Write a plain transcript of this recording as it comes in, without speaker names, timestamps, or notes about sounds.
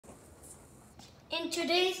In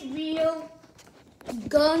today's video,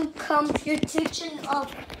 gun computation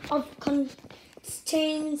of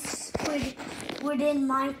contains within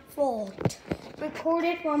my fault.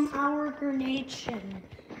 Recorded from our nation.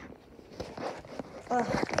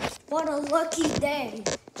 What a lucky day.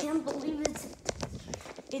 Can't believe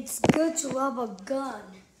it's good to have a gun.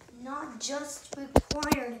 Not just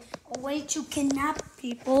required a way to kidnap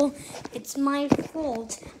people. It's my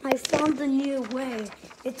fault. I found a new way.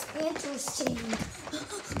 It's interesting.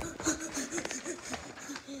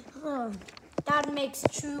 That makes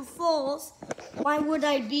true false. Why would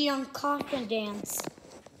I be on confidence?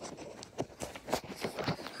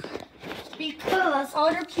 Because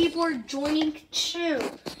other people are joining too.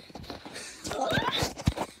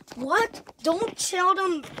 What? Don't tell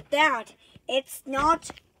them that. It's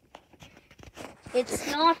not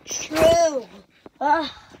true.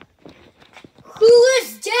 Who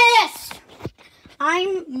is this?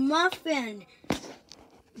 I'm Muffin.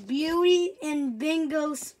 Beauty and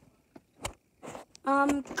Bingo's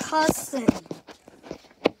cousin.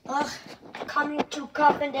 Coming to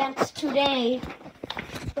confidence today.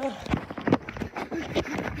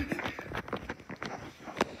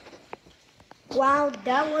 Wow,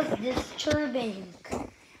 that was disturbing.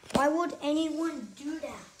 Why would anyone do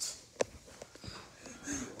that?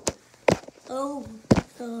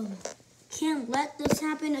 Can't let this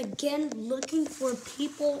happen again. Looking for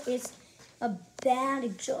people is a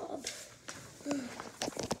bad job.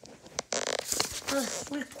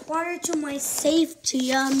 Required to my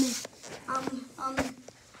safety.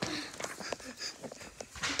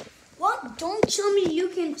 What? Don't tell me you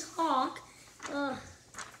can talk.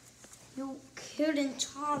 You couldn't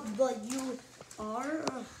talk, but you are.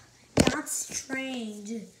 That's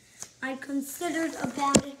strange. I considered a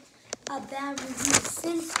bad review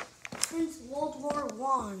since World War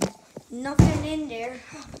I. Nothing in there.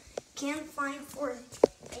 Can't find for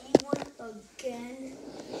anyone again.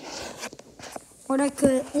 What I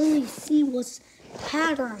could only see was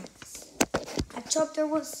patterns. I thought there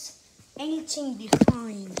was anything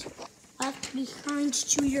behind. Left behind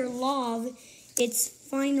to your love. It's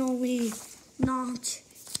finally not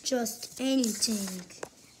just anything.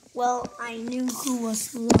 Well, I knew who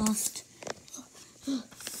was lost.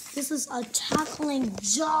 This is a tackling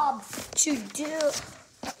job to do.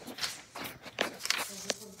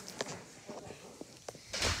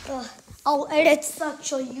 I'll edit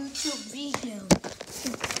such a YouTube video.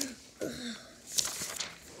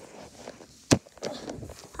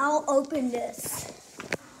 I'll open this.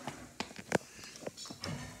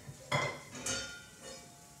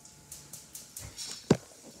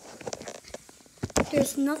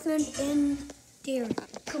 There's nothing in there.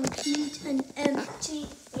 Complete an empty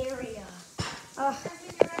area.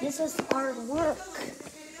 This is our work.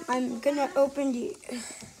 I'm gonna open the...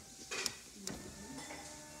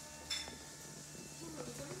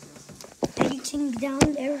 Anything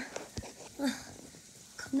down there?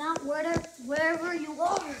 Come out wherever you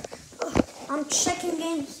are. I'm checking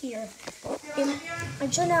in here. I'm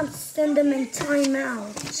trying to send them in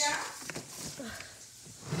timeout.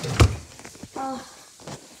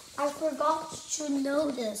 I forgot to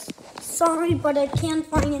notice. Sorry, but I can't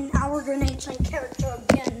find an Our Nation character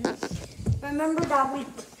again. Remember that we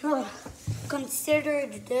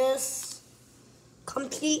considered this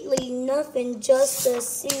completely nothing, just a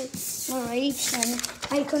simulation.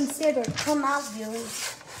 I considered. Come out, Billy.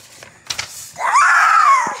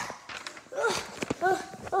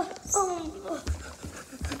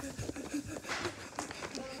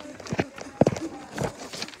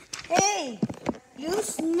 Hey,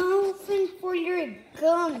 use nothing for your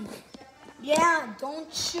gun. Yeah,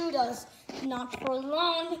 don't shoot us. Not for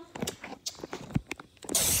long.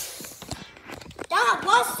 That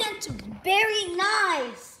wasn't very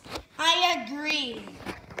nice. I agree.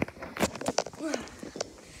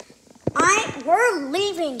 We're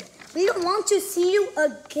leaving. We don't want to see you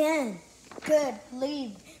again. Good,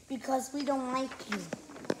 leave, because we don't like you.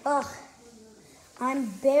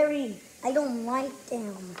 I don't like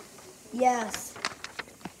them. Yes.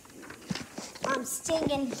 I'm staying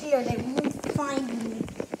in here. They won't find me.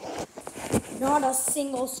 Not a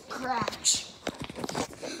single scratch.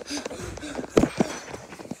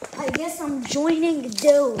 I guess I'm joining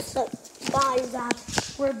those guys that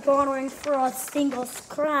were bothering for a single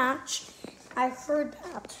scratch. I heard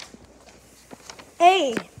that.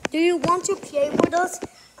 Hey, do you want to play with us?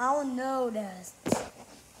 I'll know this.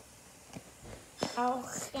 I'll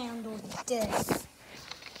handle this.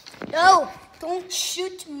 No, don't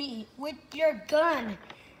shoot me with your gun.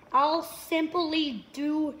 I'll simply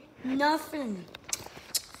do nothing.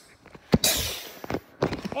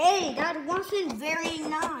 Hey, that wasn't very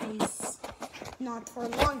nice. No. not for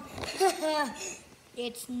long.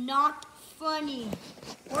 It's not funny.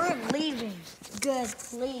 We're leaving. Good,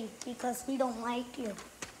 leave, because we don't like you.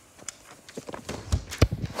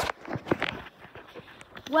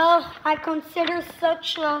 Well, I consider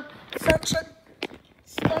such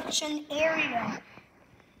an area.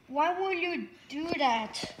 Why would you do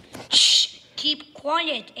that? Shh, keep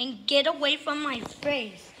quiet and get away from my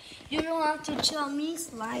face. You don't have to tell me,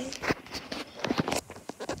 Sly.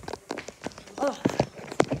 Oh,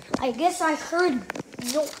 I guess I heard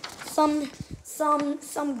some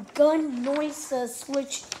gun noises,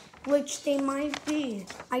 which they might be.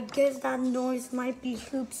 I guess that noise might be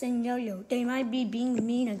Hoops and Yo-Yo. They might be being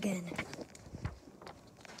mean again.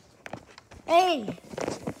 Hey,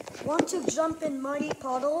 want to jump in muddy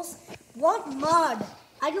puddles? What mud?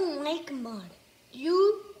 I don't like mud.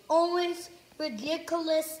 You always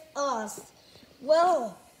ridiculous us.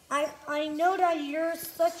 Well, I know that you're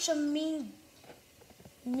such a mean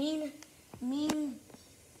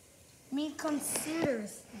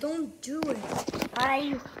considers. Don't do it.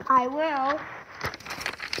 I will.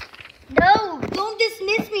 No, don't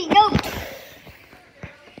dismiss me. No.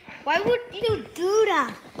 Why would you do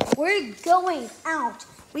that? We're going out.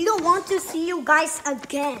 We don't want to see you guys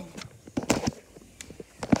again.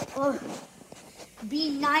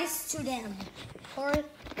 Be nice to them, or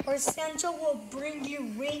Santa will bring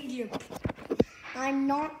you reindeer. I'm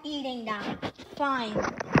not eating that. Fine,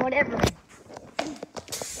 whatever.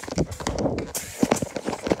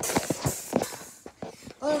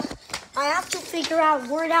 I have to figure out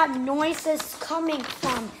where that noise is coming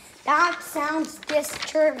from. That sounds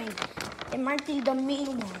disturbing. It might be the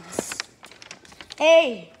mean ones.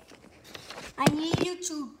 Hey, I need you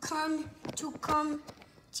to come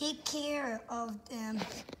take care of them.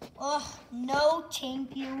 Oh, no,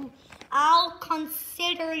 thank you. I'll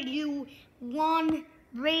consider you one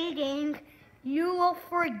rating. You will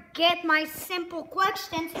forget my simple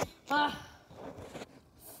questions. Fine,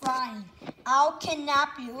 I'll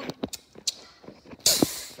kidnap you.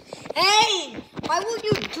 Hey, why would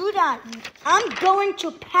you do that? I'm going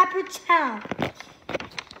to Peppertown.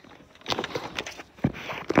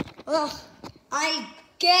 I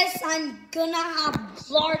guess I'm gonna have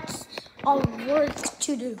lots of work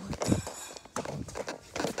to do.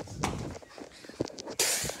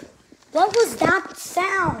 What was that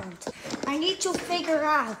sound? I need to figure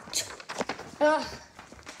out.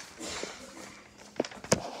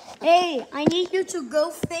 Hey, I need you to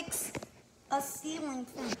go fix a ceiling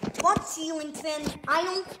fan. What ceiling fan? I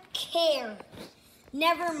don't care.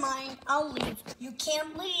 Never mind, I'll leave. You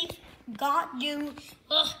can't leave. Got you.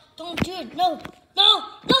 Don't do it. No.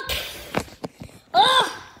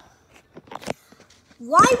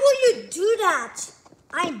 Why will you do that?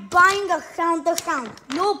 I'm buying the hound.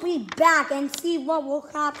 You'll be back and see what will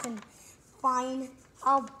happen. Fine,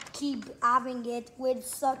 I'll keep having it with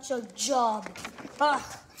such a job.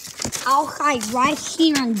 I'll hide right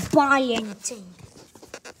here and buy anything.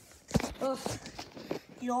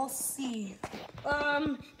 You'll see.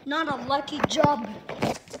 Not a lucky job.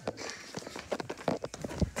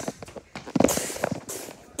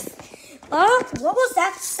 What was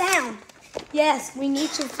that sound? Yes, we need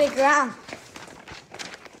to figure out.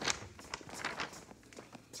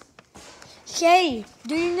 Shay,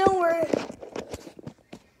 do you know where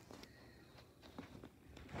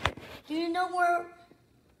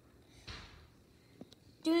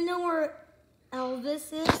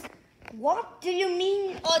Elvis is? What do you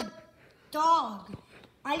mean a dog?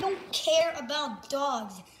 I don't care about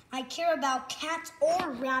dogs. I care about cats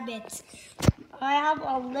or rabbits. I have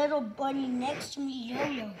a little bunny next to me,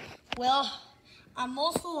 Yo-Yo. Well, I'm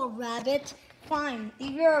also a rabbit. Fine,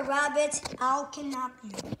 if you're a rabbit, I'll kidnap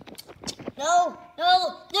you. No.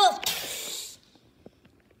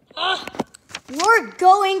 We're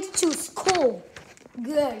going to school.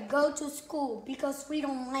 Good, go to school because we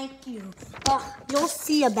don't like you. You'll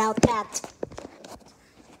see about that.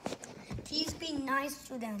 Please be nice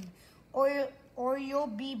to them or you'll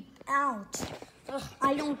be out.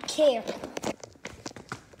 I don't care.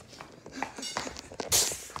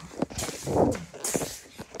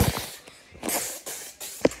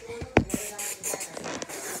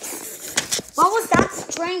 What was that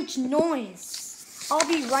strange noise? I'll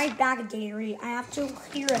be right back, Gary. I have to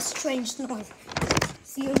hear a strange noise.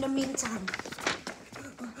 See you in the meantime.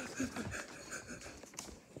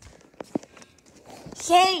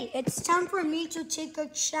 Hey, it's time for me to take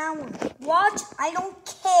a shower. What? I don't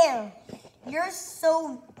care. You're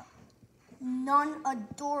so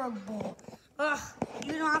non-adorable.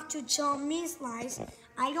 You don't have to tell me, Slice.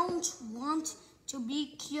 I don't want to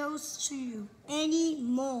be close to you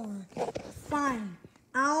anymore. Fine.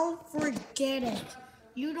 I'll forget it.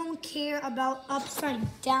 You don't care about upside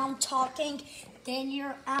down talking, then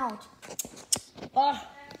you're out.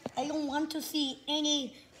 I don't want to see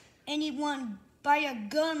anyone buy a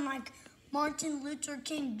gun like Martin Luther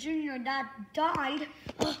King Jr. that died.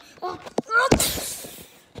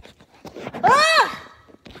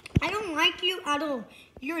 I don't like you at all.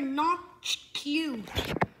 You're not cute.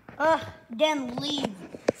 Then leave.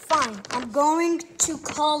 Fine, I'm going to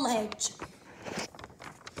college.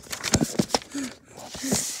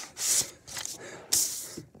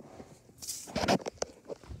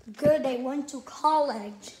 Good, I went to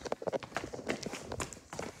college.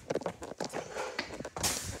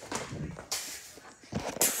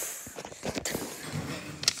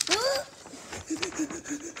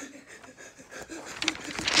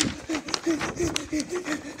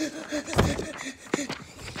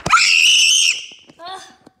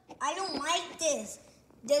 I don't like this.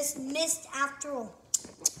 Dismissed after all.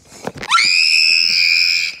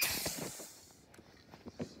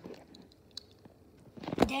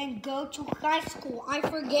 Then go to high school. I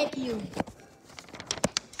forget you.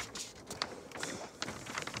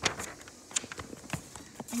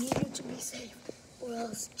 I need you to be safe, or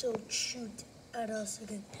else they'll shoot at us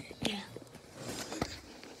again. Yeah.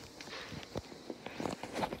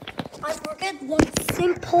 I forget what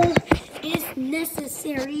simple is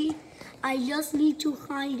necessary. I just need to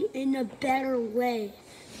hide in a better way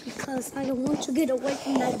because I don't want to get away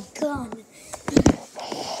from that gun.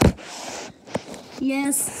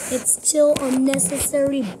 Yes, it's still a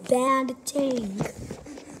necessary bad thing.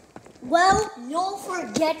 Well, you'll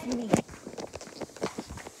forget me.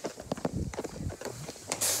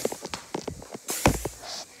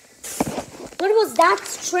 What was that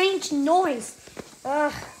strange noise?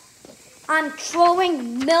 I'm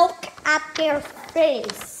throwing milk at their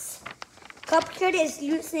face. Cupcake is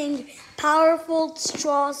using powerful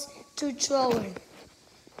straws to throw it.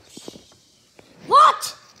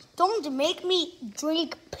 What? Don't make me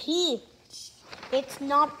drink pee. It's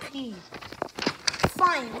not pee.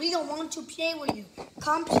 Fine, we don't want to play with you.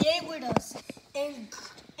 Come play with us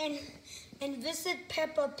and visit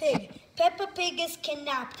Peppa Pig. Peppa Pig is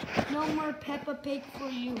kidnapped. No more Peppa Pig for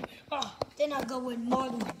you. Then I'll go with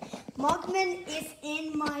Mugman. Mugman is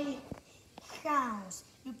in my house.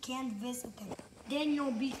 You can't visit him. Then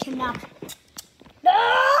you'll be kidnapped.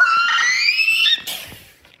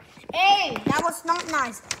 Hey, that was not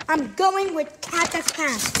nice. I'm going with Cat.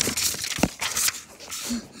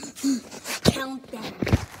 Countdown.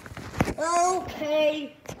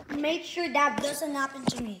 Okay, make sure that doesn't happen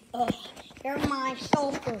to me. You're my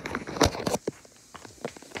chauffeur.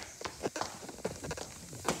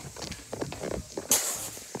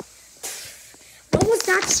 What was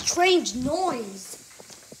that strange noise?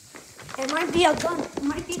 It might be a gun. It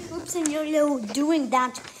might be Hoops and Yo-Yo doing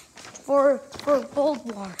that for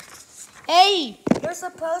Cold War. Hey, you're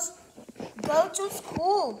supposed to go to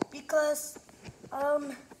school because,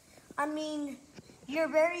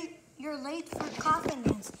 you're late for coffin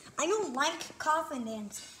dance. I don't like coffin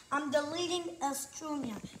dance. I'm deleting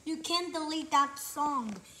Estrunia. You can't delete that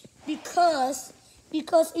song because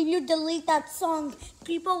if you delete that song,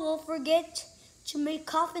 people will forget to make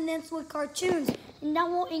coffin dance with cartoons, and that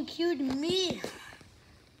will include me.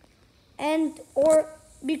 Or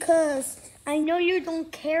because I know you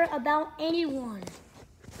don't care about anyone.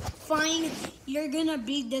 Fine, you're gonna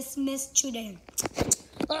be dismissed today.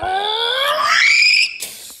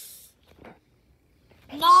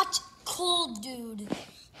 Not cool, dude.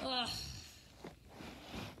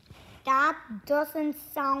 That doesn't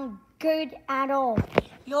sound good at all.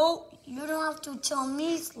 Yo, you don't have to tell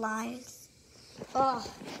me lies.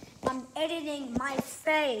 I'm editing my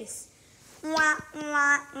face. Wah,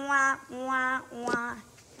 wah, wah, wah, wah.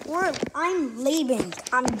 I'm leaving.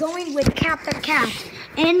 I'm going with Cat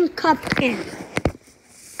and Cupcake.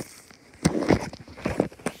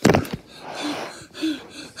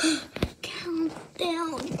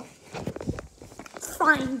 Countdown.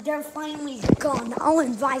 Fine, they're finally gone. I'll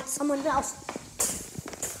invite someone else.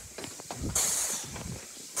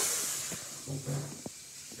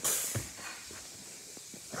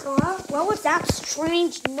 What was that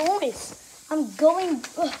strange noise? I'm going...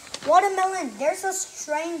 Watermelon, there's a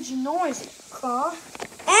strange noise.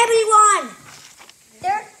 Everyone!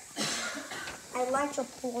 I'd like to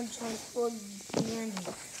apologize for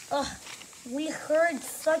the we heard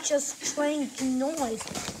such a strange noise.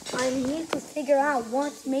 I need to figure out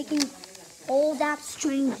what's making all that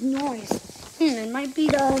strange noise. It might be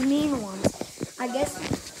the mean ones. I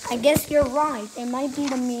guess you're right. It might be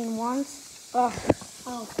the mean ones.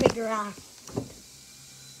 I'll figure out.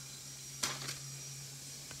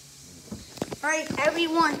 Alright,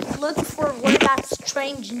 everyone, look for where that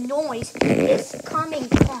strange noise is coming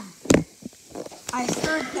from. I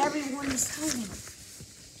heard everyone is hiding.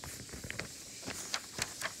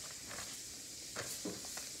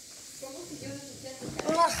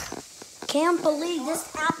 Ugh, can't believe this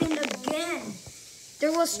happened again.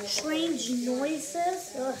 There was strange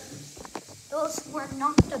noises. Ugh, those were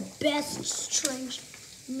not the best strange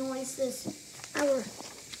noises ever.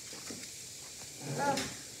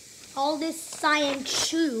 All this science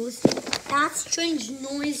shoes, that strange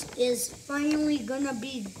noise is finally gonna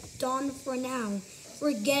be done for now.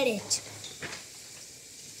 Forget it.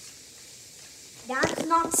 That's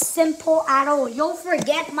not simple at all. You'll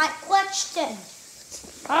forget my question.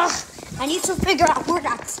 Ugh, I need to figure out where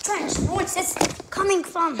that strange noise is coming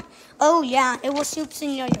from. Oh yeah, it was Soups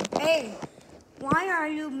and Yo-Yo. Hey, why are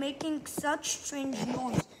you making such strange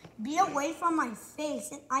noise? Be away from my face,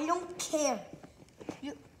 and I don't care.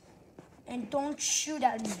 And don't shoot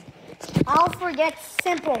at me. I'll forget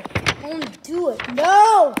simple. Don't do it.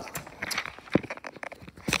 No!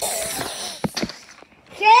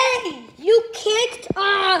 Hey! You kicked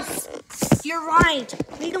us! You're right.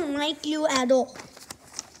 We don't like you at all.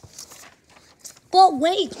 But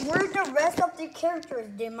wait, where are the rest of the characters?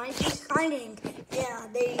 They might be hiding. Yeah,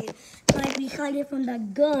 they might be hiding from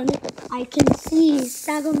that gun. I can see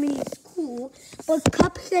Sagami is cool. But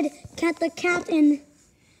Cuphead, Cat the Cat, and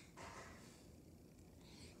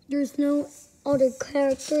there's no other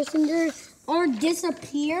characters in there. Or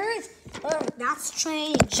disappeared? Oh, that's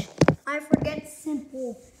strange. I forget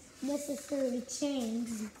simple necessarily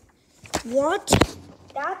changed. What?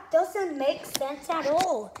 That doesn't make sense at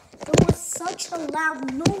all. It was such a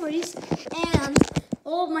loud noise, and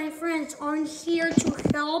all my friends aren't here to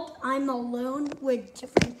help. I'm alone with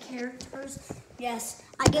different characters. Yes,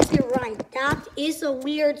 I guess you're right. That is a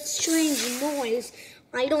weird, strange noise.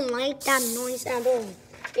 I don't like that noise at all.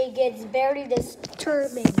 It gets very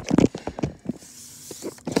disturbing.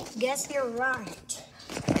 Guess you're right.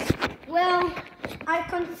 Well, I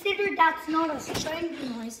consider that's not a strange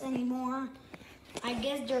noise anymore. I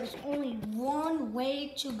guess there's only one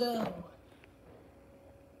way to go.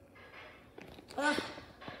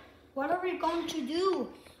 What are we going to do?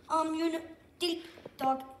 Oh,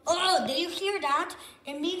 did you hear that?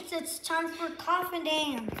 It means it's time for coffin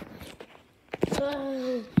dance.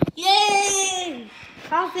 Yay!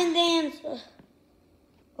 Coffin dance.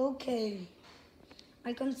 Okay.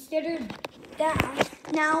 I considered that.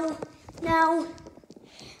 Now,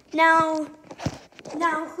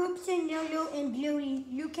 Hoops and Yo-Yo and Bluey,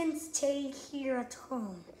 you can stay here at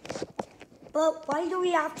home. But why do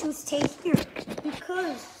we have to stay here?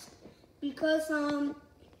 Because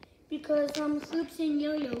Hoops and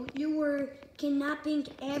Yo-Yo, you were kidnapping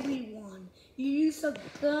everyone. You used a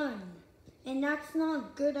gun, and that's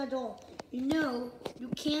not good at all. You know, you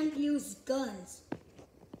can't use guns.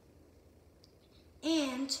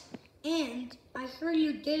 And I heard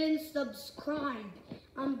you didn't subscribe.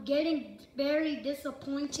 I'm getting very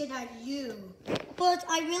disappointed at you. But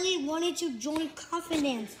I really wanted to join Coffin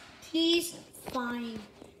Dance. Please, fine.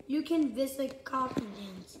 You can visit Coffin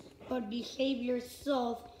Dance, but behave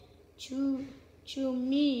yourself to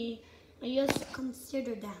me. I just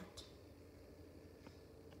consider that.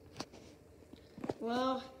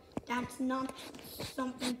 Well, that's not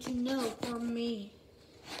something to know for me.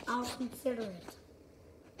 I'll consider it.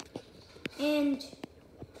 And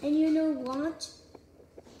you know what?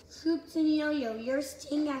 Hoops and Yo-Yo, you're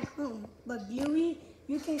staying at home. But Bluey,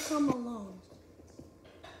 you can come along.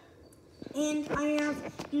 And I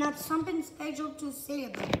have something special to say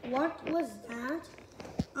about it. What was that?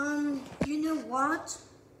 You know what?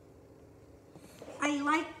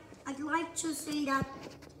 I'd like to say that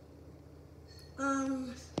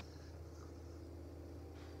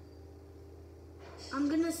I'm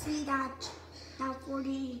gonna say that now for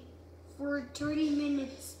 30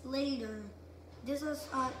 minutes later, this is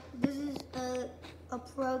a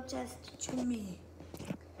protest to me.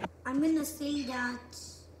 I'm gonna say that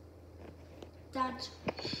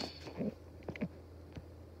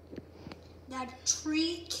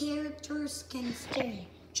 3 characters can stay.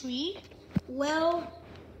 3? Well,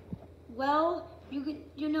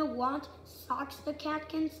 you know what? Socks the cat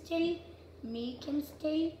can stay, me can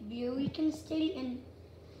stay, Bluey can stay,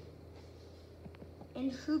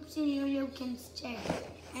 and Hoops and Yo-Yo can stay.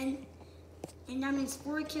 And that means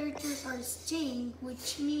 4 characters are staying,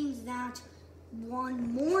 which means that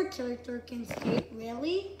 1 more character can stay.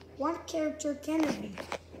 Really? What character can it be?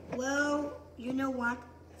 Well, you know what?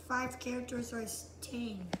 5 characters are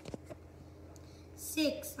staying.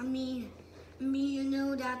 6. I mean, you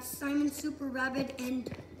know that Simon Super Rabbit and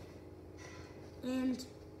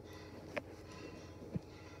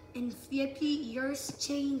and Flippy, you're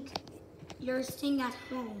staying at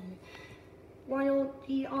home, while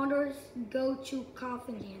the others go to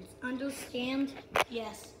confidence. Understand?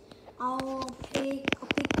 Yes. I'll pick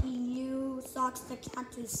you, Socks the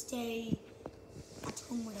cat, to stay at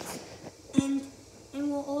home with us, and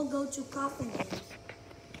we'll all go to confidence.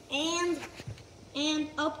 And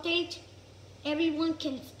update, everyone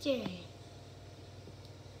can stay.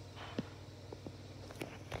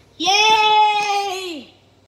 Yay!